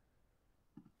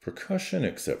percussion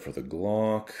except for the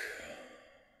Glock.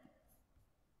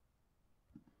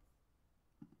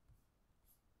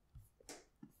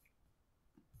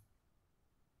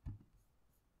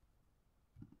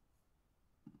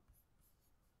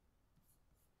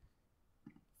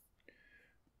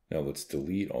 Now let's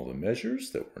delete all the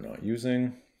measures that we're not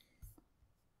using.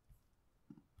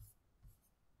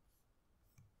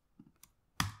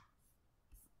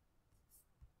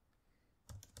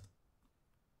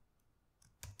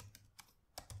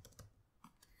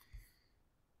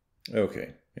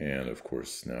 Okay, and of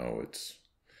course now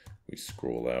we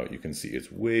scroll out, you can see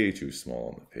it's way too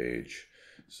small on the page.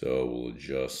 So we'll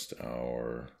adjust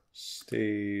our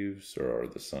staves or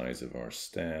the size of our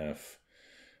staff.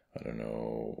 I don't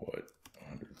know what,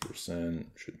 100%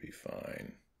 should be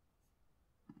fine.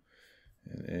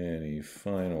 And any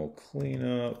final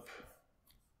cleanup,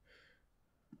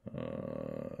 yeah,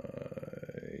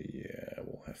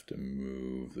 we'll have to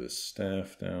move the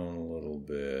staff down a little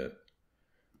bit.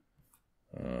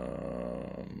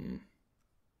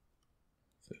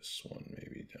 This one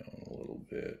maybe down a little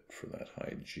bit for that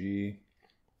high G.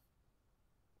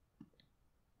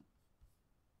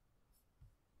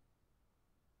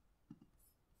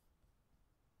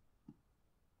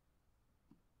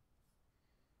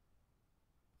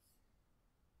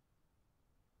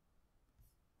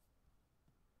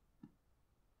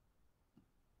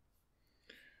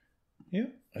 Yeah,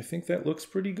 I think that looks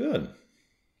pretty good.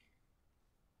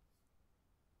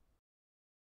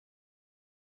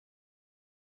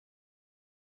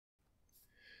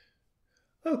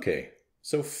 Okay,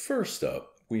 so first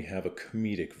up, we have a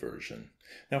comedic version.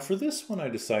 Now for this one, I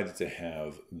decided to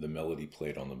have the melody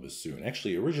played on the bassoon.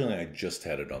 Actually, originally I just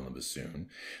had it on the bassoon.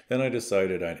 Then I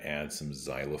decided I'd add some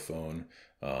xylophone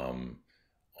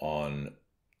on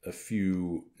a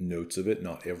few notes of it,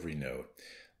 not every note.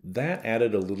 That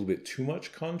added a little bit too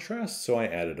much contrast, so I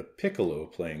added a piccolo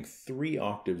playing 3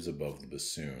 octaves above the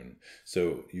bassoon.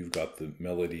 So you've got the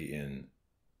melody in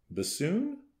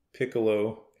bassoon,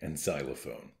 piccolo, and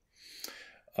xylophone.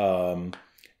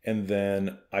 And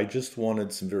then I just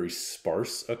wanted some very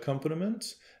sparse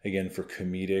accompaniment. Again, for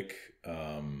comedic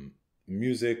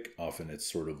music, often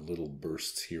it's sort of little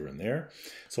bursts here and there.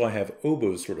 So I have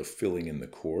oboes sort of filling in the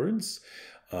chords.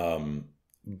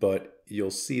 But you'll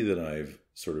see that I've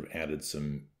sort of added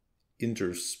some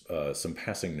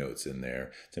passing notes in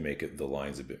there to make the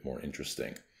lines a bit more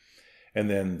interesting. And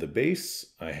then the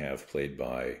bass I have played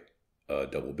by a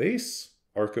double bass,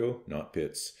 arco, not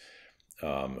pizz,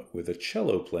 with a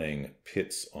cello playing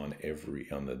pizz on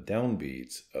the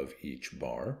downbeats of each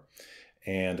bar,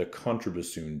 and a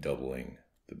contrabassoon doubling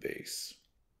the bass.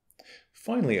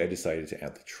 Finally, I decided to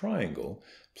add the triangle,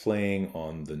 playing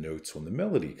on the notes when the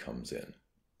melody comes in.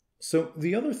 So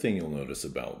the other thing you'll notice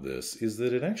about this is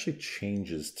that it actually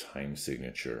changes time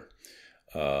signature.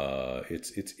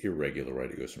 It's irregular,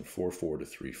 right? It goes from 4/4 to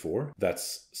 3/4.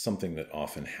 That's something that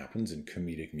often happens in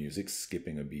comedic music,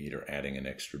 skipping a beat or adding an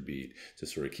extra beat to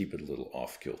sort of keep it a little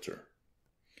off kilter.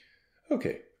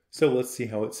 Okay, so let's see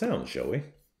how it sounds, shall we?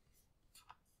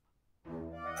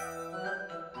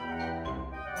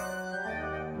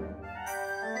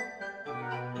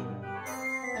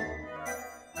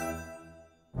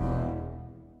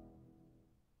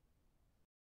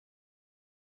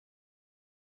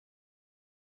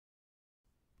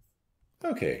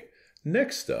 Okay,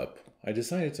 next up, I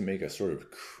decided to make a sort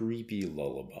of creepy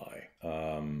lullaby.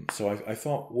 So I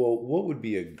thought, well, what would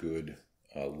be a good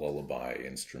lullaby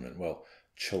instrument? Well,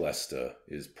 celesta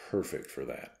is perfect for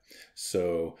that.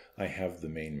 So I have the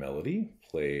main melody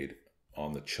played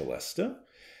on the celesta,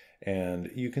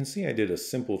 and you can see I did a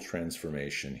simple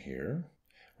transformation here,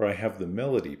 where I have the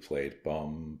melody played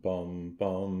bum, bum,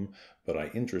 bum, but I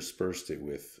interspersed it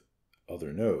with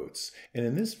other notes. And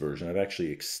in this version, I've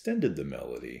actually extended the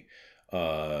melody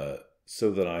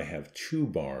so that I have 2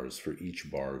 bars for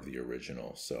each bar of the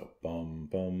original. So bum,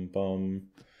 bum, bum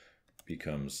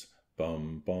becomes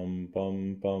bum, bum,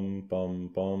 bum, bum, bum,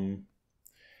 bum.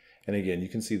 And again, you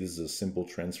can see this is a simple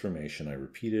transformation.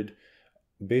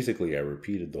 Basically I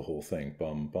repeated the whole thing,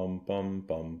 bum, bum, bum,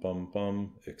 bum, bum,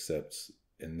 bum, except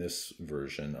in this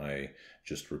version, I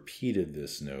just repeated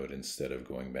this note instead of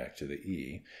going back to the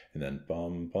E, and then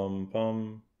bum, bum,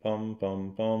 bum, bum,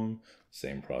 bum, bum,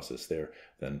 same process there.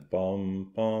 Then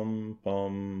bum, bum,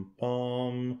 bum,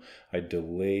 bum. I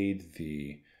delayed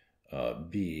the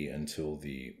B until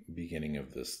the beginning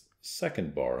of this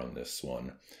second bar on this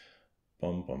one.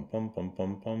 Bum, bum, bum, bum,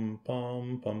 bum, bum,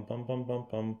 bum, bum, bum, bum, bum,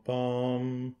 bum,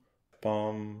 bum,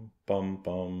 bum, bum,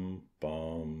 bum,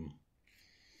 bum.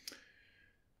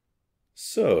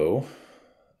 So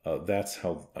that's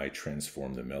how I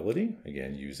transform the melody,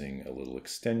 again using a little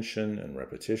extension and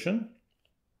repetition,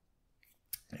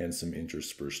 and some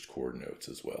interspersed chord notes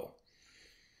as well.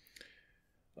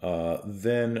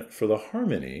 Then for the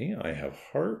harmony, I have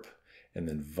harp and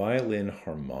then violin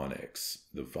harmonics.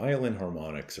 The violin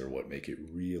harmonics are what make it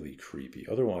really creepy.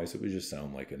 Otherwise, it would just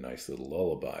sound like a nice little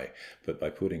lullaby. But by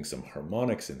putting some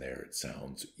harmonics in there, it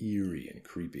sounds eerie and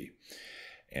creepy.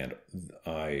 And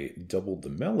I doubled the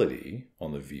melody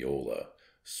on the viola,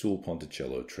 sul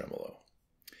ponticello tremolo.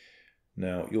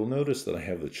 Now, you'll notice that I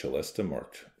have the celesta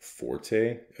marked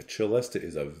forte. A celesta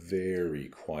is a very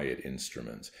quiet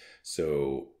instrument.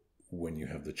 So when you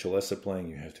have the celesta playing,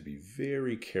 you have to be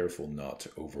very careful not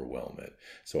to overwhelm it.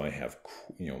 So I have,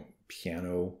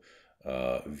 piano,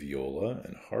 viola,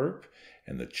 and harp,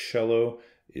 and the cello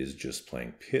is just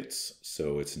playing pits,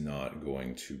 so it's not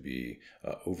going to be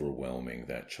overwhelming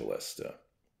that celesta.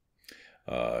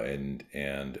 And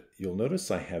you'll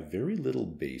notice I have very little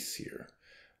bass here.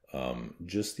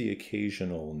 Just the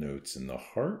occasional notes in the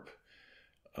harp,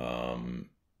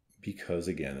 because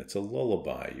again, it's a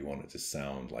lullaby. You want it to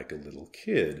sound like a little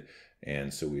kid,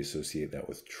 and so we associate that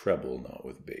with treble, not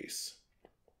with bass.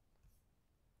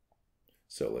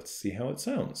 So let's see how it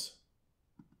sounds.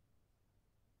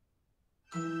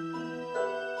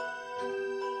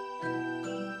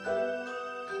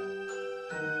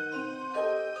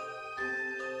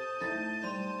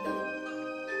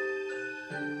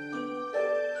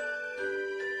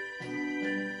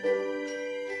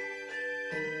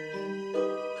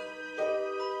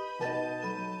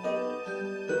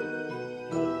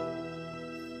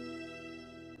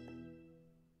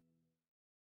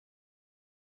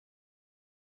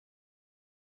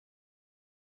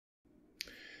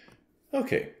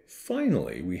 Okay,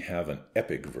 finally we have an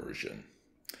epic version.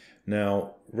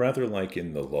 Now, rather like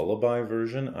in the lullaby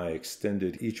version, I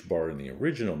extended each bar in the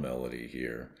original melody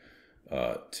here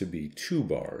to be 2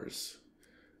 bars.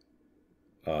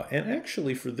 And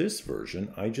actually for this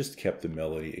version, I just kept the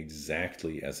melody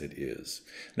exactly as it is.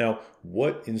 Now,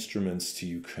 what instruments do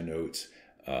you connote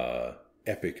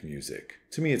epic music?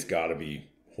 To me, it's got to be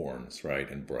horns, right?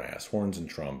 And brass, horns and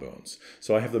trombones.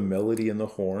 So I have the melody in the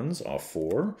horns off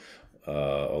 4.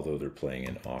 Although they're playing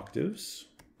in octaves.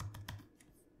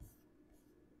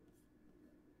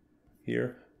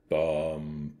 Here,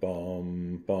 bum,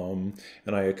 bum, bum.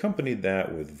 And I accompanied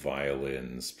that with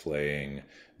violins playing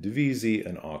divisi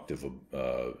an octave,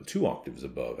 2 octaves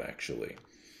above, actually.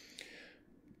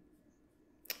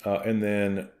 And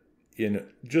then in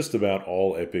just about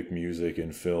all epic music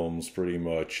in films, pretty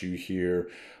much, you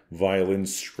hear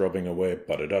violins scrubbing away.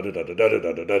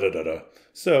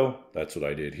 So that's what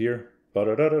I did here.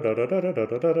 And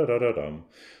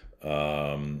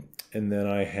then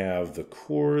I have the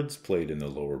chords played in the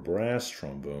lower brass,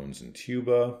 trombones and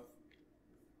tuba,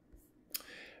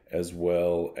 as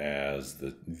well as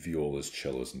the violas,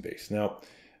 cellos, and bass. Now,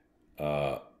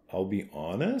 I'll be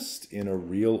honest, in a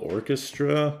real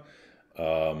orchestra,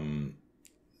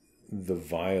 the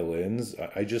violins,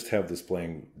 I just have this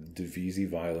playing divisi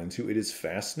violin too. It is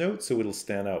fast notes, so it'll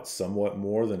stand out somewhat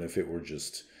more than if it were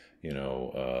just,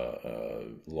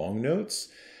 long notes.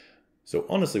 So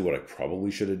honestly, what I probably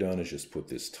should have done is just put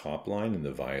this top line in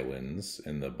the violins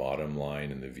and the bottom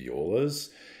line in the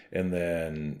violas, and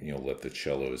then, let the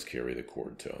cellos carry the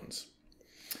chord tones.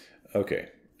 Okay.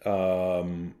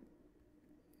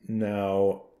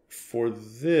 Now, for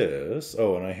this,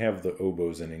 oh, and I have the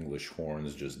oboes and English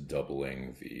horns just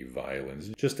doubling the violins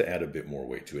just to add a bit more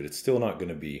weight to it. It's still not going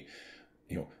to be,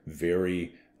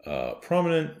 very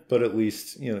prominent, but at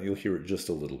least, you'll hear it just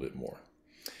a little bit more.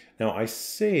 Now, I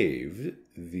saved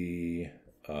the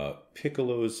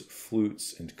piccolos,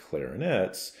 flutes, and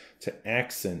clarinets to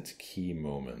accent key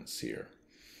moments here.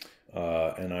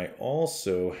 And I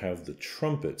also have the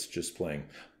trumpets just playing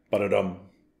ba-da-dum,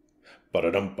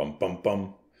 ba-da-dum, bum, bum,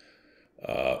 bum,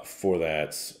 for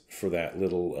that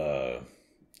little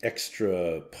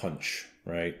extra punch,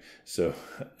 right? So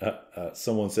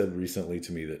someone said recently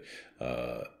to me that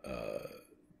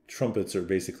trumpets are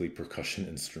basically percussion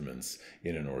instruments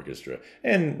in an orchestra.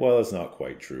 And while it's not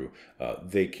quite true,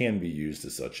 they can be used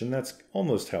as such, and that's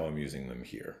almost how I'm using them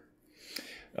here.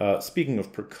 Speaking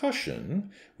of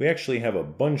percussion, we actually have a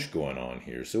bunch going on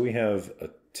here. So we have a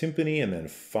timpani and then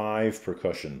 5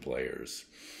 percussion players.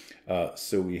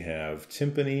 So we have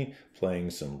timpani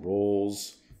playing some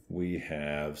rolls. We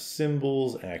have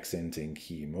cymbals accenting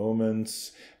key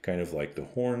moments, kind of like the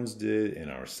horns did in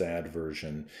our sad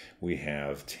version. We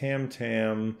have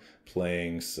tam-tam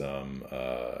playing some,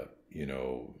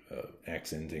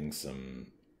 accenting some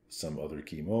other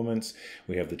key moments.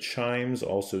 We have the chimes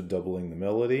also doubling the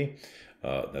melody.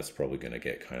 That's probably going to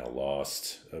get kind of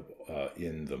lost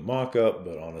in the mock-up,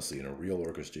 but honestly, in a real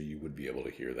orchestra, you would be able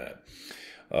to hear that.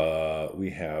 We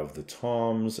have the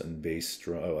toms and bass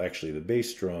drum. Oh, actually, the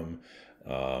bass drum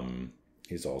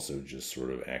is also just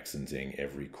sort of accenting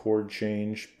every chord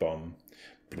change. Bum,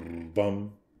 brr,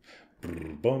 bum,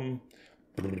 brr, bum,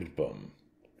 brr, bum.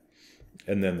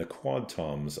 And then the quad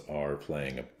toms are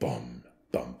playing a bum,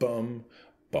 bum, bum,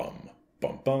 bum,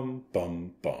 bum, bum,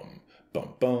 bum, bum,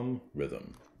 bum, bum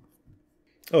rhythm.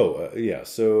 Oh, yeah,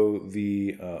 so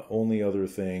the only other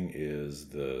thing is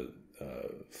the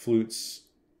flutes,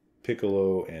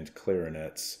 piccolo, and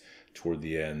clarinets toward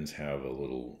the end have a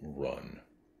little run,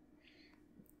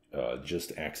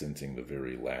 just accenting the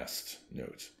very last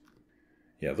note.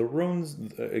 Yeah, the runs,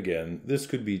 again, this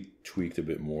could be tweaked a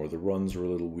bit more. The runs are a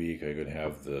little weak. I could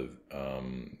have the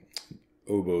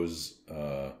oboes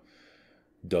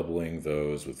doubling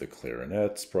those with the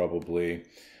clarinets probably.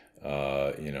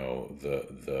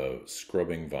 The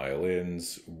scrubbing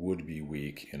violins would be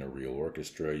weak in a real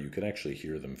orchestra. You can actually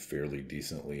hear them fairly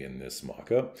decently in this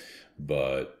mock-up,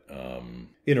 but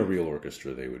in a real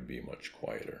orchestra they would be much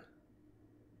quieter.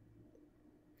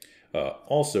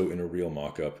 Also in a real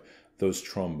mock-up, those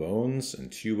trombones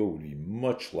and tuba would be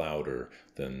much louder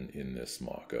than in this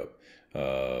mock-up.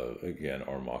 Again,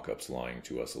 our mock-up's lying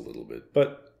to us a little bit,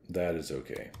 but that is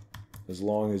okay. As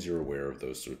long as you're aware of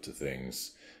those sorts of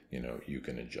things, you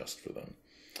can adjust for them.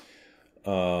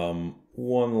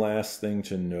 One last thing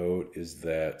to note is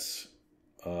that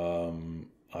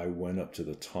I went up to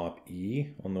the top E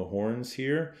on the horns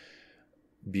here.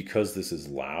 Because this is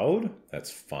loud,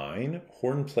 that's fine.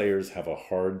 Horn players have a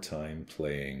hard time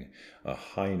playing a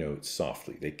high note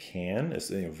softly. They can,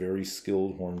 as very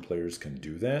skilled horn players can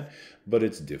do that, but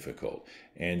it's difficult.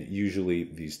 And usually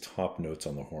these top notes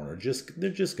on the horn they're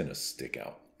just going to stick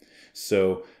out.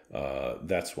 So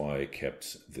that's why I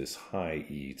kept this high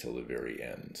E till the very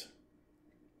end.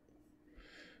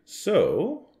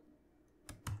 So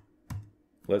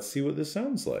let's see what this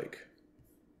sounds like.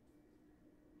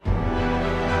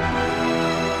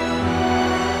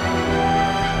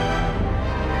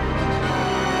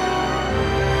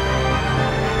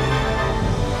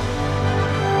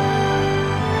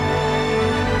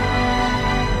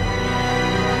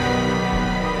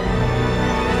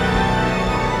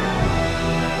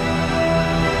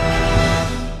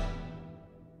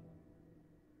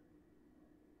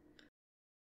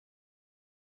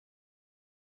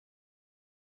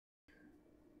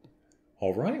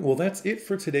 All right, well, that's it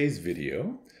for today's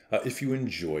video. If you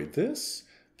enjoyed this,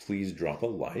 please drop a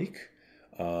like,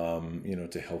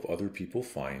 to help other people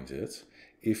find it.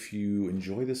 If you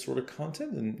enjoy this sort of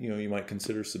content, then, you might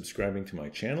consider subscribing to my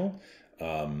channel.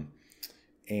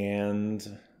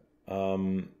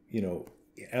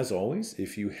 As always,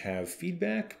 if you have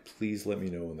feedback, please let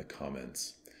me know in the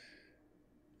comments.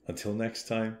 Until next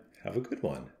time, have a good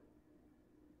one.